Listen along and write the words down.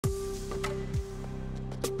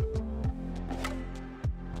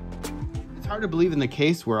hard to believe in the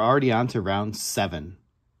case. We're already on to round 7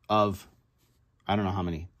 of, I don't know how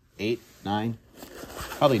many, 8, 9,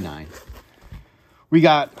 probably 9. We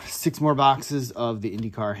got 6 more boxes of the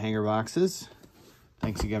Indycar hanger boxes.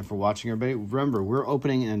 Thanks again for watching, everybody. Remember, we're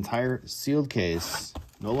opening an entire sealed case,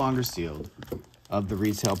 no longer sealed, of the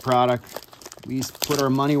retail product. We put our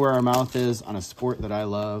money where our mouth is on a sport that I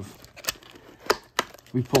love.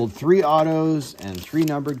 We pulled 3 autos and 3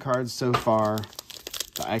 numbered cards so far.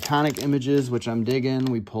 The iconic images, which I'm digging,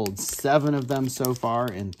 we pulled 7 of them so far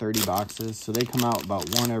in 30 boxes. So they come out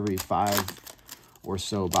about 1 every 5 or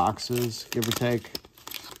so boxes, give or take.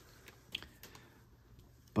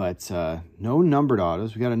 But no numbered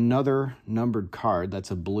autos. We got another numbered card.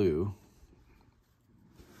 That's a blue.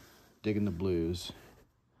 Digging the blues.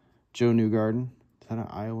 Joe Newgarden. Is that an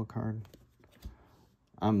Iowa card?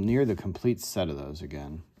 I'm near the complete set of those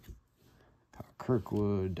again.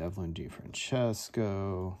 Kirkwood, Devlin DeFrancesco.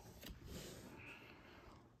 All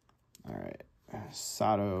right.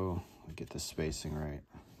 Sato. Get the spacing right.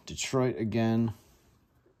 Detroit again.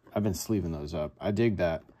 I've been sleeving those up. I dig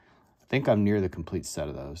that. I think I'm near the complete set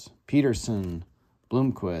of those. Peterson,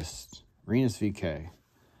 Bloomquist, Renus VK.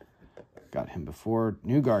 Got him before.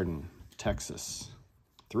 Newgarden, Texas.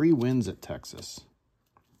 3 wins at Texas.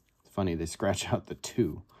 It's funny, they scratch out the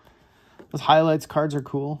 2. Those highlights cards are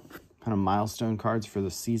cool. Kind of milestone cards for the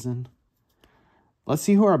season. Let's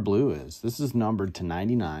see who our blue is. This is numbered to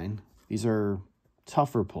 99. These are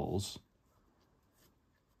tougher pulls.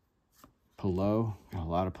 Pillow. Got a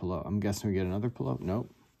lot of Pillow. I'm guessing we get another Pillow. Nope.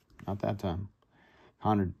 Not that time.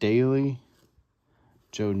 Connor Daly.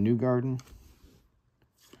 Joe Newgarden.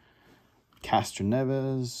 Castro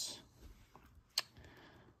Neves.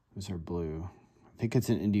 Who's our blue? I think it's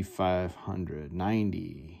an Indy 500.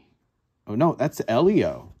 90. Oh, no. That's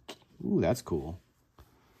Elio. Ooh, that's cool.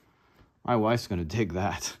 My wife's going to dig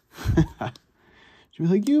that. She'll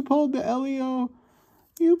be like, you pulled the Elio.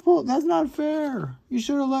 You pulled. That's not fair. You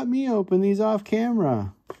should have let me open these off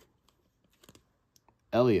camera.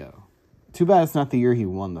 Elio. Too bad it's not the year he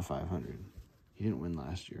won the 500. He didn't win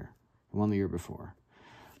last year. He won the year before.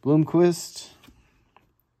 Bloomquist.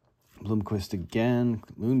 Bloomquist again.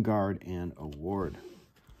 Moonguard and Award.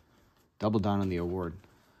 Double down on the Award.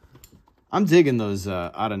 I'm digging those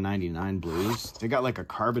out of 99 blues. They got like a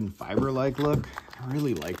carbon fiber-like look. I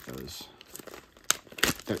really like those.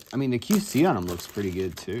 I mean, the QC on them looks pretty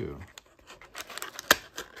good too.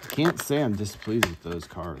 I can't say I'm displeased with those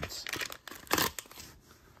cards.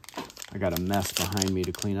 I got a mess behind me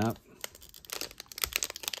to clean up.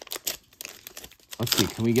 Let's see,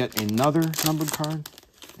 can we get another numbered card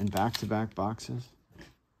in back-to-back boxes?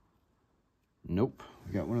 Nope.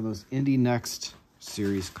 We got one of those Indy Next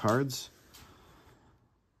series cards.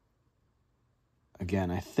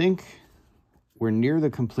 Again, I think we're near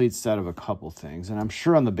the complete set of a couple things, and I'm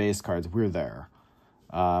sure on the base cards we're there.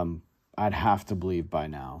 I'd have to believe by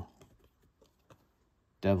now.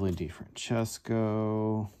 Devlin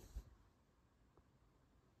DeFrancesco.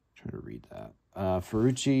 Try to read that.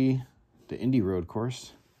 Ferrucci, the Indy Road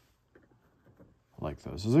Course. I like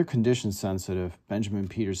those. Those are condition sensitive. Benjamin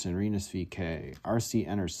Peterson, Renus VK, RC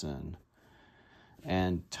Enerson,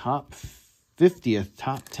 and top 50th,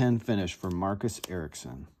 top 10 finish for Marcus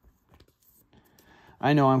Ericsson.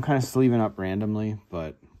 I know I'm kind of sleeving up randomly,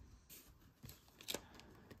 but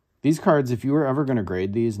these cards, if you were ever going to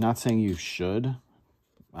grade these, not saying you should,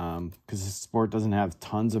 because this sport doesn't have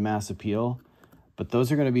tons of mass appeal, but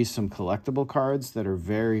those are going to be some collectible cards that are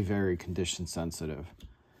very, very condition sensitive,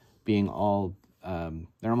 being all,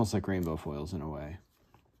 they're almost like rainbow foils in a way.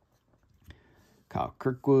 Kyle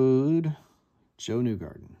Kirkwood, Joe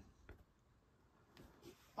Newgarden,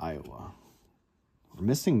 Iowa. We're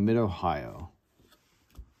missing Mid-Ohio.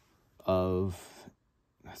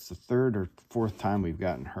 That's the 3rd or 4th time we've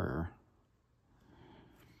gotten her.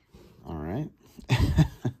 All right.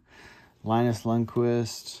 Linus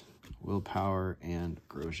Lundqvist, Willpower, and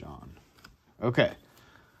Grosjean. Okay.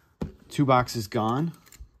 2 boxes gone.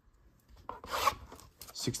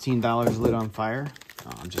 $16 lit on fire.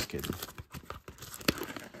 No, I'm just kidding.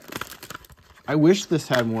 I wish this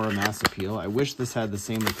had more mass appeal. I wish this had the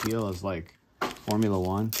same appeal as like Formula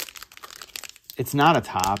One. It's not a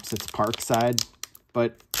Topps, it's Parkside.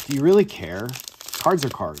 But do you really care? Cards are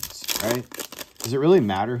cards, right? Does it really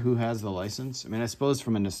matter who has the license? I mean, I suppose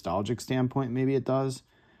from a nostalgic standpoint, maybe it does.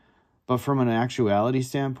 But from an actuality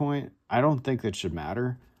standpoint, I don't think that should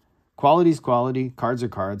matter. Quality is quality. Cards are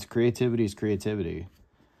cards. Creativity is creativity.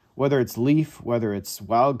 Whether it's Leaf, whether it's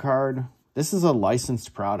Wild Card, this is a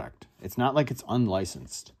licensed product. It's not like it's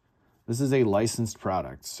unlicensed. This is a licensed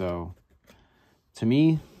product. So, to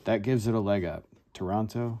me, that gives it a leg up.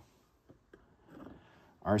 Toronto.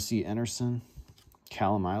 R.C. Anderson,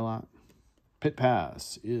 Callum Ilott. Pit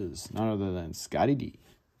Pass is none other than Scotty D.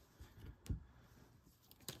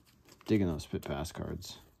 Digging those Pit Pass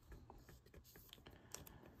cards.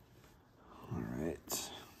 All right.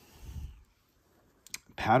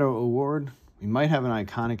 Pato Award. We might have an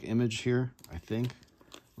iconic image here, I think.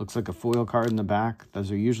 Looks like a foil card in the back.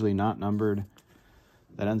 Those are usually not numbered.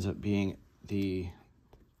 That ends up being the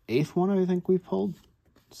 8th one I think we pulled.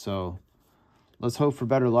 So let's hope for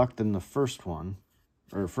better luck than the first one,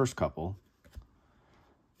 or first couple.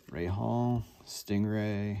 Ray Hall,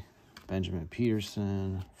 Stingray, Benjamin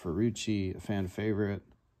Peterson, Ferrucci, a fan favorite.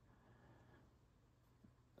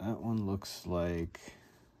 That one looks like...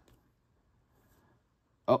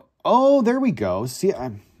 Oh, there we go. See,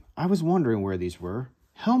 I was wondering where these were.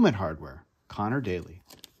 Helmet Hardware, Connor Daly.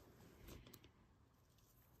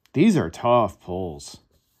 These are tough pulls.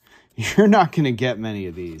 You're not going to get many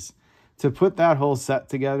of these. To put that whole set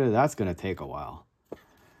together, that's going to take a while.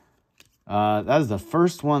 That is the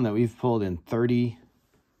first one that we've pulled in 33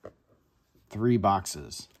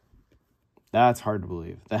 boxes. That's hard to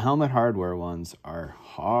believe. The Helmet Hardware ones are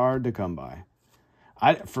hard to come by.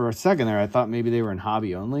 For a second there, I thought maybe they were in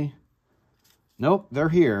hobby only. Nope, they're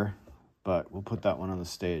here, but we'll put that one on the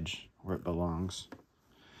stage where it belongs.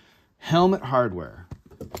 Helmet Hardware.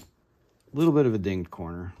 A little bit of a dinged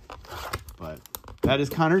corner, but that is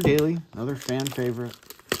Connor Daly, another fan favorite.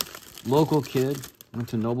 Local kid, went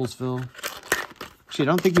to Noblesville. Actually, I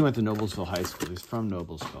don't think he went to Noblesville High School. He's from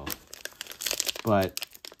Noblesville. But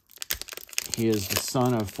he is the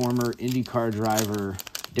son of former Indycar driver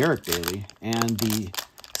Derek Daly and the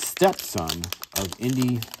stepson of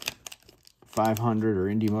Indy 500 or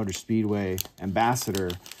Indy Motor Speedway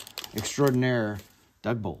ambassador extraordinaire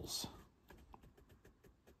Doug Bowles.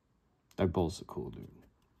 Doug Bowles is a cool dude.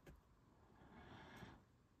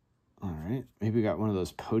 All right, maybe we got one of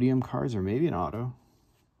those podium cards or maybe an auto.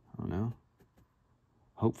 I don't know.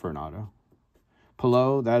 Hope for an auto.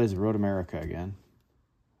 Pillow, that is Road America again.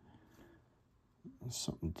 There's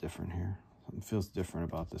something different here. Something feels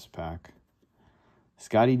different about this pack.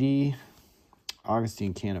 Scotty D,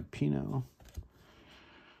 Augustine Canapino.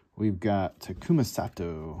 We've got Takuma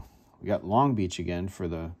Sato. We got Long Beach again for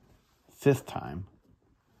the 5th time.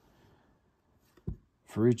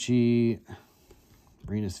 Ferrucci,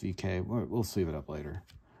 Renus VK. We'll sleeve it up later.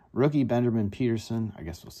 Rookie Benjamin Peterson. I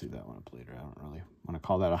guess we'll see that one up later. I don't really want to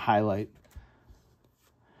call that a highlight.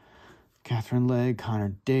 Catherine Legg,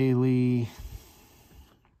 Connor Daly.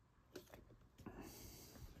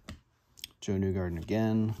 Joe Newgarden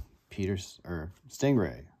again.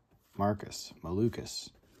 Stingray. Marcus. Malukas.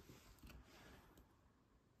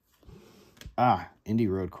 Indy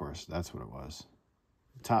Road Course. That's what it was.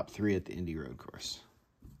 Top 3 at the Indy Road Course.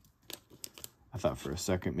 I thought for a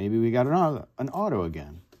second maybe we got an auto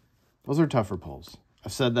again. Those are tougher pulls.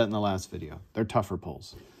 I've said that in the last video. They're tougher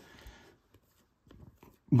pulls.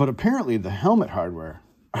 But apparently the Helmet Hardware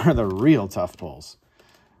are the real tough pulls.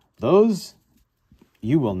 Those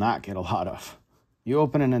you will not get a lot of. You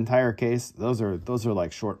open an entire case, those are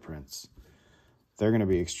like short prints. They're going to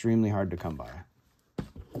be extremely hard to come by.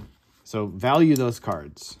 So value those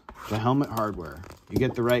cards. The Helmet Hardware. You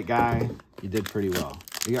get the right guy, you did pretty well.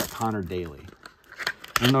 We got Connor Daly.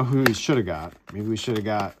 I don't know who we should have got. Maybe we should have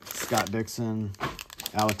got Scott Dixon,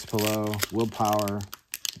 Alex Pillow, Will Power,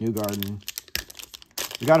 Newgarden.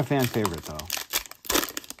 We got a fan favorite, though.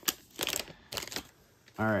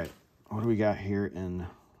 All right. What do we got here in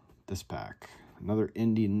this pack? Another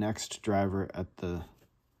Indy Next driver at the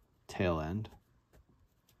tail end.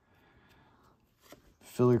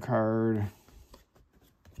 Filler card.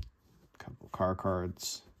 Couple car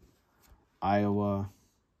cards. Iowa.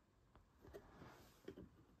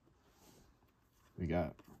 We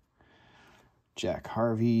got Jack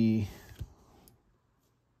Harvey.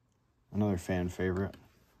 Another fan favorite.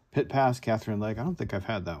 Pit Pass, Catherine Legg. I don't think I've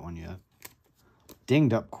had that one yet.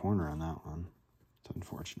 Dinged up corner on that one. It's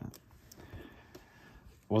unfortunate.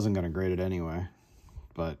 Wasn't going to grade it anyway.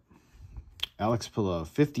 But Alex Pillow,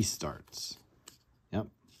 50 starts. Yep.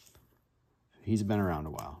 He's been around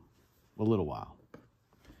a while. A little while.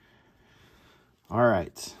 All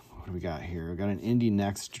right. What do we got here? We got an Indy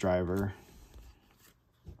Next driver.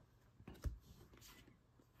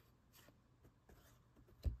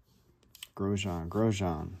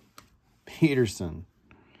 Grosjean, Peterson,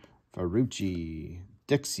 Ferrucci,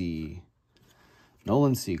 Dixie,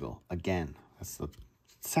 Nolan Siegel. Again, that's the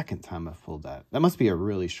second time I've pulled that. That must be a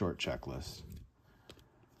really short checklist.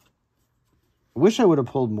 I wish I would have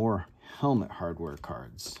pulled more Helmet Hardware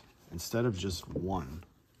cards instead of just one.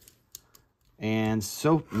 And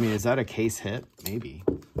so, I mean, is that a case hit? Maybe.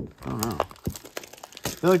 I don't know.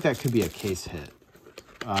 feel like that could be a case hit.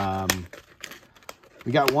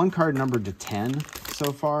 We got one card numbered to 10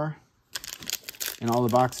 so far in all the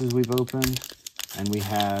boxes we've opened. And we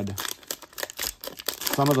had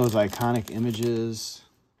some of those iconic images,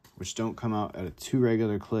 which don't come out at a 2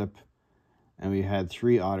 regular clip. And we had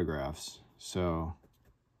 3 autographs. So,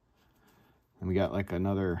 and we got like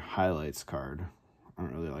another highlights card. I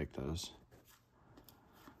don't really like those.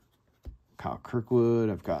 Kyle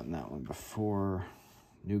Kirkwood, I've gotten that one before.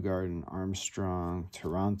 Newgarden, Armstrong,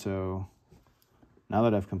 Toronto. Now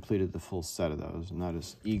that I've completed the full set of those, I'm not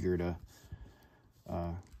as eager to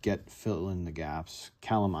fill in the gaps.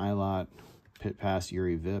 Callum Ilott, Pit Pass,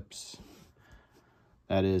 Yuri Vips.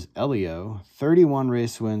 That is Elio, 31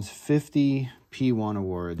 race wins, 50 P1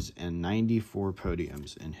 awards, and 94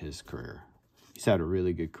 podiums in his career. He's had a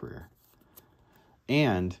really good career.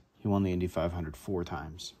 And he won the Indy 500 4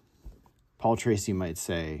 times. Paul Tracy might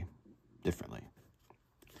say differently.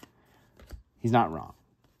 He's not wrong.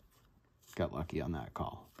 Got lucky on that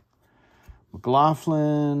call.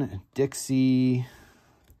 McLaughlin, Dixie,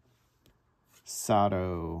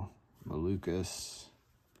 Sato, Malukas,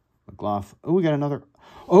 McLaughlin. Oh, we got another.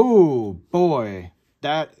 Oh, boy.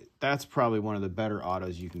 That's probably one of the better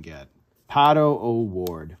autos you can get. Pato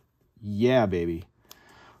O'Ward. Yeah, baby.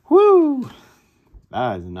 Woo!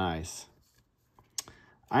 That is nice.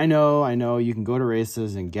 I know. You can go to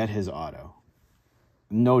races and get his auto.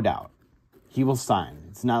 No doubt. He will sign.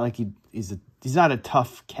 It's not like he's not a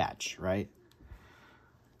tough catch, right?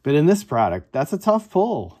 But in this product, that's a tough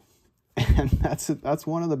pull. And that's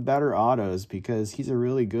one of the better autos because he's a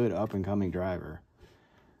really good up-and-coming driver.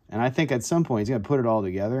 And I think at some point he's going to put it all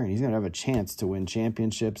together and he's going to have a chance to win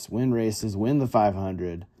championships, win races, win the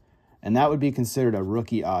 500. And that would be considered a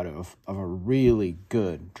rookie auto of a really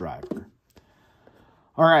good driver.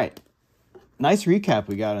 All right. Nice recap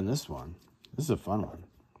we got in this one. This is a fun one.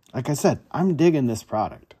 Like I said, I'm digging this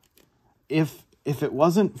product. If it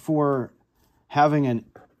wasn't for having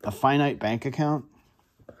a finite bank account,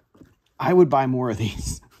 I would buy more of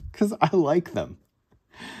these because I like them.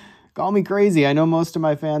 Call me crazy. I know most of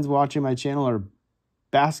my fans watching my channel are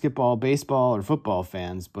basketball, baseball, or football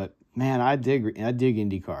fans, but man, I dig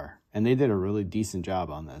Indycar, and they did a really decent job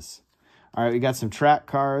on this. All right, we got some track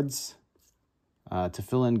cards to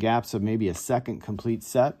fill in gaps of maybe a second complete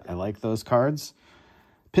set. I like those cards.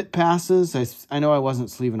 Pit passes. I know I wasn't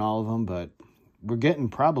sleeving all of them, but we're getting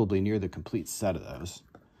probably near the complete set of those.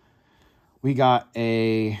 We got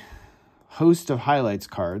a host of highlights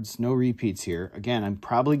cards. No repeats here. Again, I'm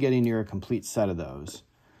probably getting near a complete set of those.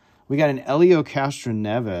 We got an Elio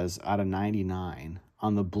Castroneves out of 99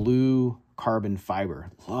 on the blue carbon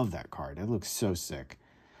fiber. Love that card. It looks so sick.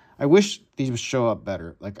 I wish these would show up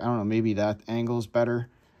better. Like, I don't know, maybe that angle's better.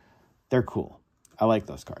 They're cool. I like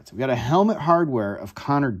those cards. We got a helmet hardware of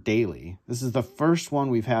Connor Daly. This is the first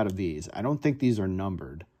one we've had of these. I don't think these are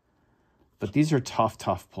numbered, but these are tough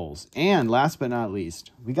pulls. And last but not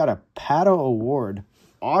least, we got a Pato O'Ward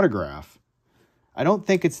autograph. I don't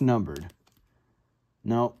think it's numbered.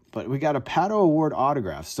 No, but we got a Pato O'Ward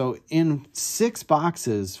autograph. So in 6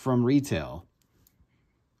 boxes from retail,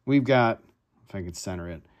 we've got, if I could center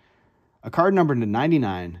it, a card numbered to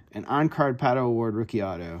 99, an on-card Pato O'Ward rookie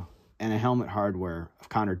auto, and a helmet hardware of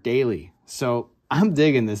Connor Daly. So I'm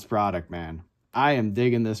digging this product, man. I am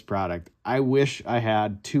digging this product. I wish I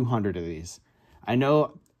had 200 of these. I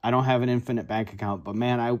know I don't have an infinite bank account, but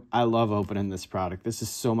man, I love opening this product. This is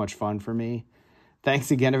so much fun for me. Thanks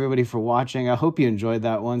again, everybody, for watching. I hope you enjoyed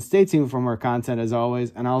that one. Stay tuned for more content as always,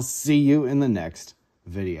 and I'll see you in the next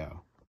video.